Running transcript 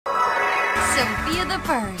Sofia the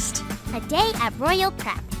First. A day at Royal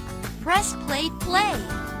Prep. Press play, play.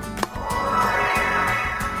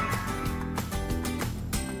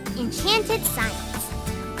 Enchanted Science.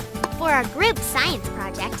 For our group science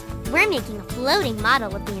project, we're making a floating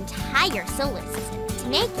model of the entire solar system. To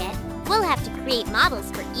make it, we'll have to create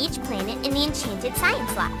models for each planet in the Enchanted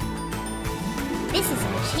Science Lab. This is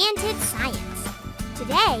Enchanted Science.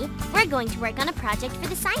 Today, we're going to work on a project for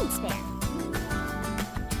the science fair.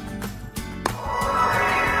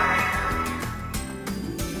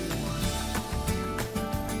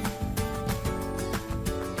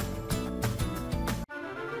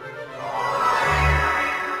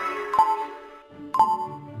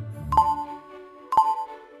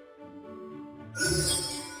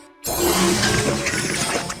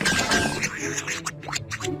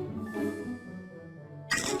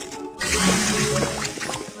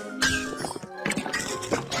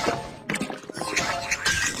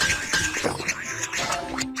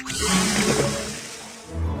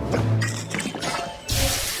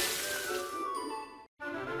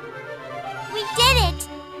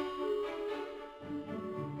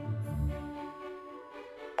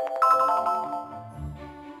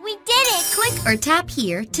 Click or tap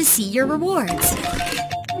here to see your rewards.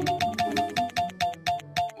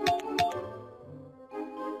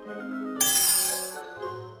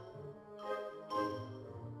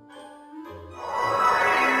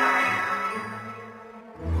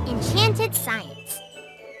 Enchanted Science.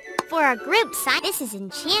 For our group science, this is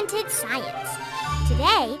Enchanted Science.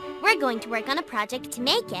 Today, we're going to work on a project. To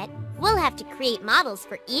make it, we'll have to create models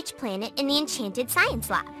for each planet in the Enchanted Science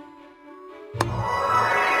Lab.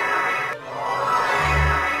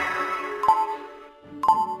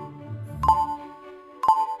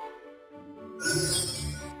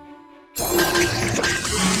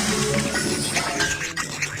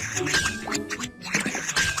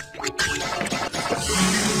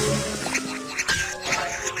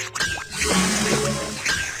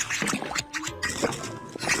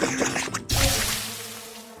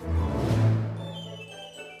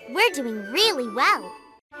 We're doing really well.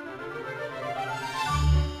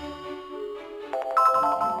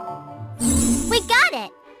 We got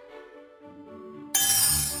it!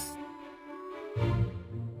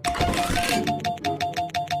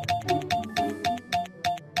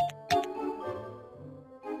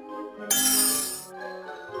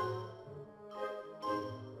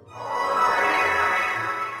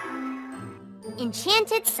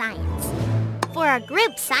 Enchanted Science. For our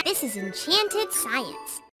group science, this is Enchanted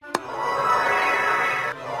Science.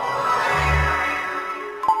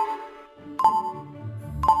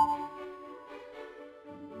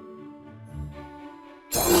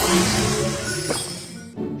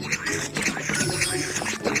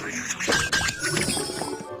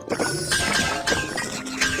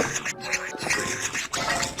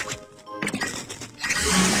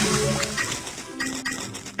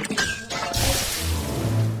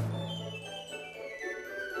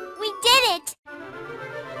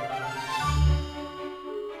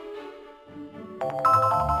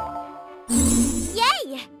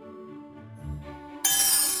 Yay!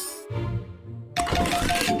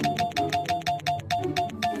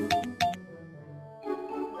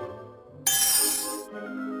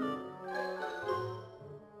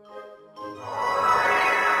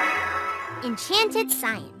 Enchanted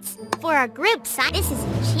Science. For our group science, this is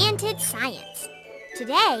Enchanted Science.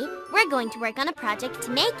 Today, we're going to work on a project.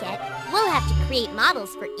 To make it, we'll have to create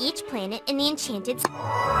models for each planet in the Enchanted Science.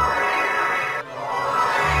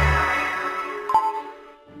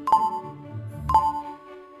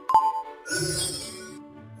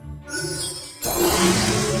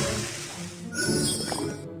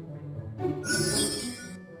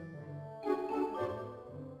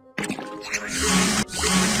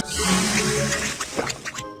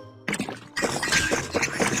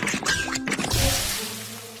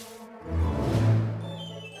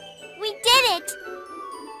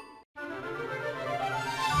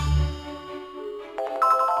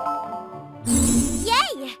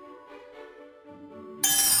 Yay!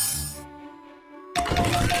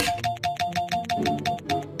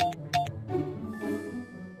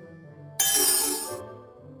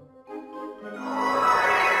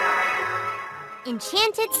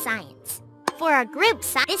 Enchanted Science. For our group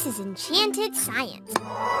science, this is Enchanted Science.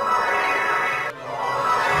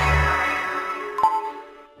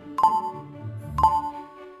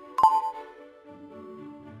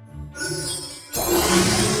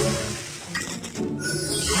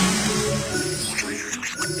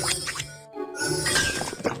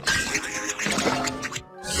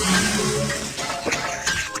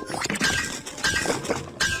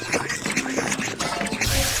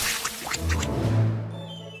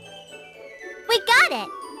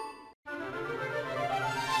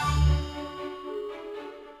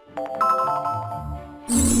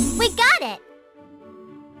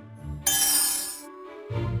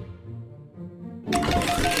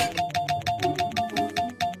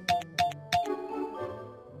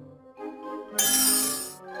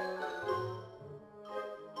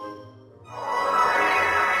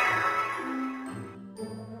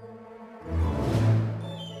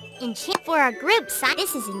 For our group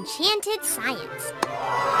science, this is Enchanted Science.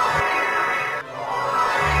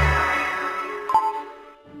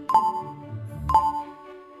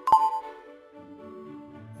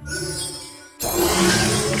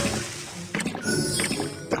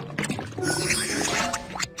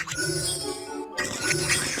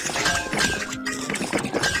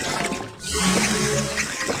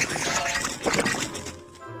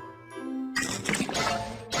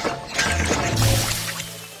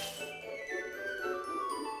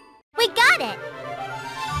 We got it!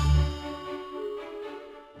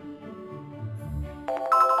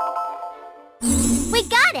 We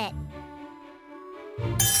got it!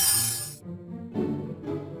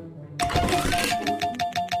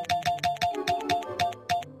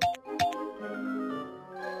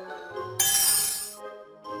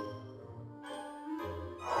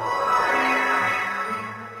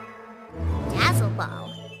 Dazzle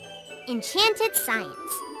Ball. Enchanted Science.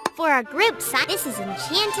 For our group science, this is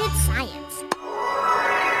Enchanted Science.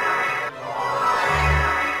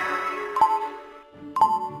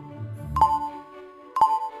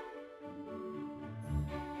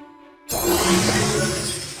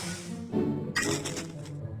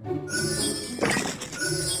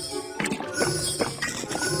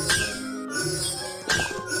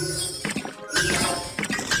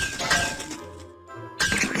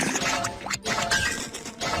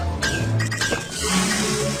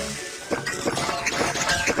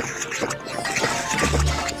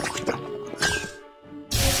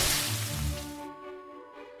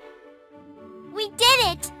 We did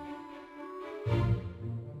it!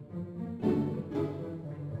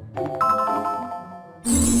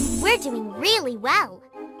 We're doing really well.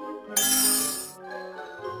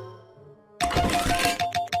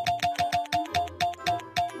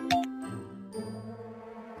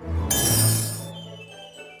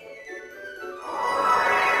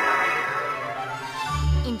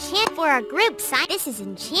 For our group science, this is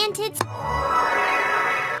Enchanted.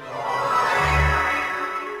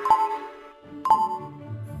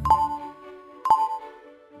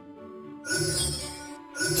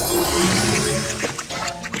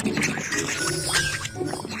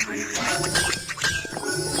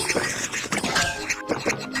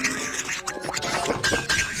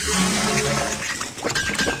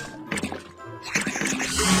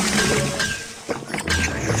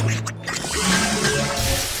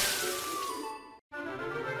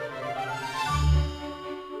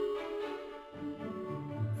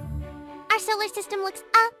 Our solar system looks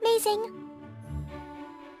amazing.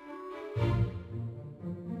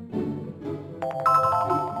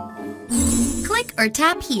 Click or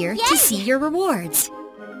tap here to see your rewards.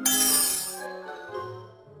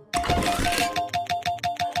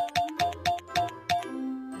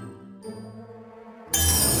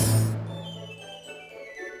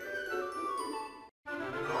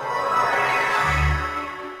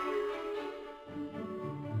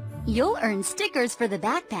 You'll earn stickers for the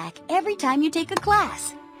backpack every time you take a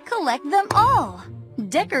class. Collect them all.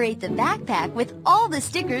 Decorate the backpack with all the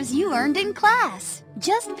stickers you earned in class.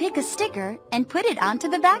 Just pick a sticker and put it onto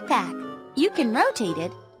the backpack. You can rotate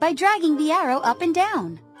it by dragging the arrow up and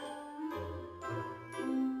down.